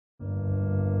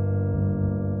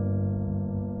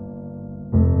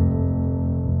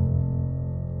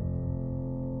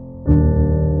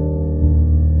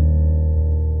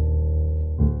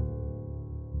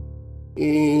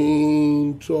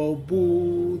In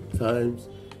troubled times,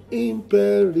 in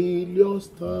perilous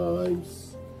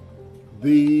times,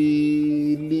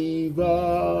 deliver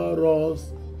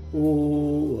us,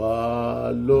 O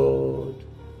our Lord.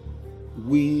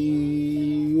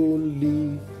 We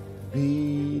only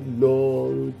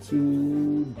belong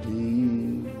to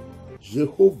thee.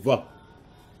 Jehovah,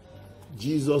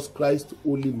 Jesus Christ,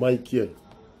 Holy Michael,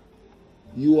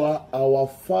 you are our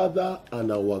Father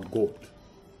and our God.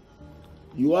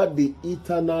 You are the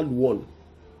eternal one.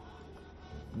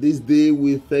 This day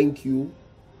we thank you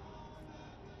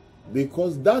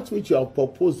because that which you have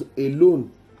proposed alone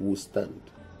will stand.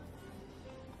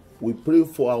 We pray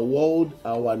for our world,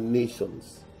 our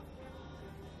nations,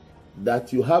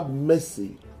 that you have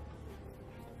mercy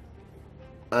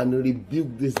and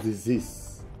rebuke this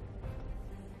disease.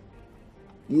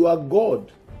 You are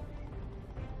God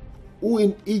who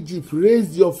in Egypt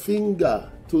raised your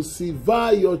finger to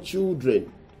sever your children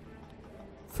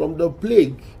from the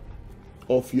plague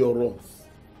of your wrath.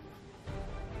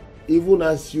 Even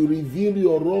as you reveal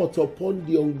your wrath upon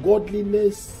the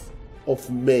ungodliness of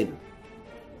men,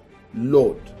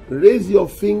 Lord, raise your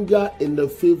finger in the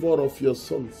favor of your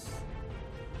sons.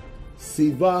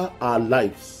 Sever our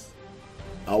lives,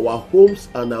 our homes,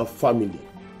 and our family.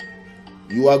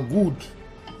 You are good,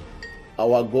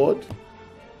 our God.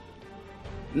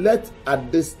 Let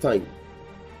at this time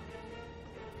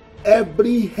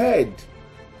every head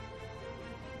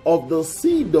of the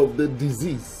seed of the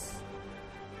disease,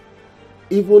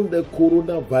 even the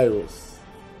coronavirus,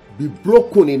 be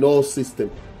broken in all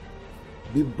systems,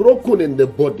 be broken in the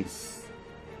bodies,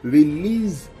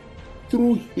 released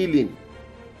through healing,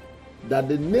 that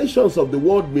the nations of the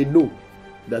world may know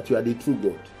that you are the true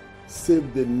God.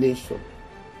 Save the nation,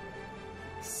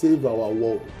 save our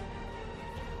world,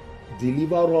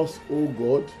 deliver us, O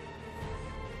God.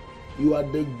 You are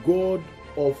the God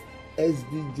of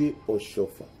SDJ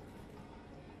Oshofa.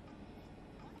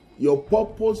 Your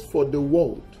purpose for the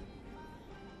world,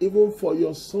 even for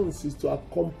your sons, is to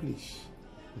accomplish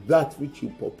that which you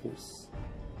purpose.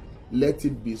 Let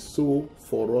it be so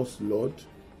for us, Lord.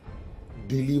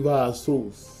 Deliver our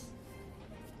souls.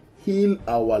 Heal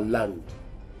our land.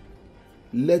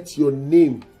 Let your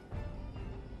name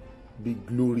be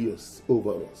glorious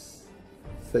over us.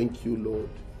 Thank you, Lord.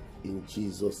 In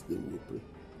Jesus' name we pray.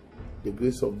 The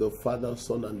grace of the Father,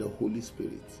 Son, and the Holy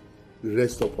Spirit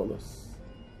rest upon us.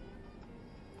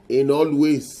 In all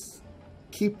ways,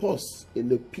 keep us in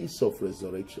the peace of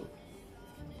resurrection.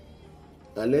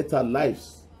 And let our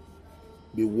lives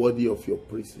be worthy of your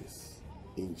praises.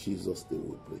 In Jesus' name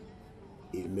we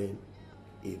pray. Amen.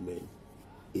 Amen.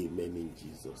 Amen in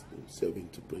Jesus' name. Serving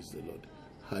to praise the Lord.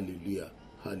 Hallelujah.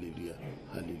 Hallelujah.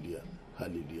 Hallelujah.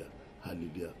 Hallelujah.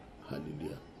 Hallelujah.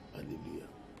 Hallelujah. Hallelujah.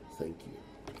 Thank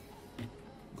you.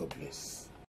 God bless.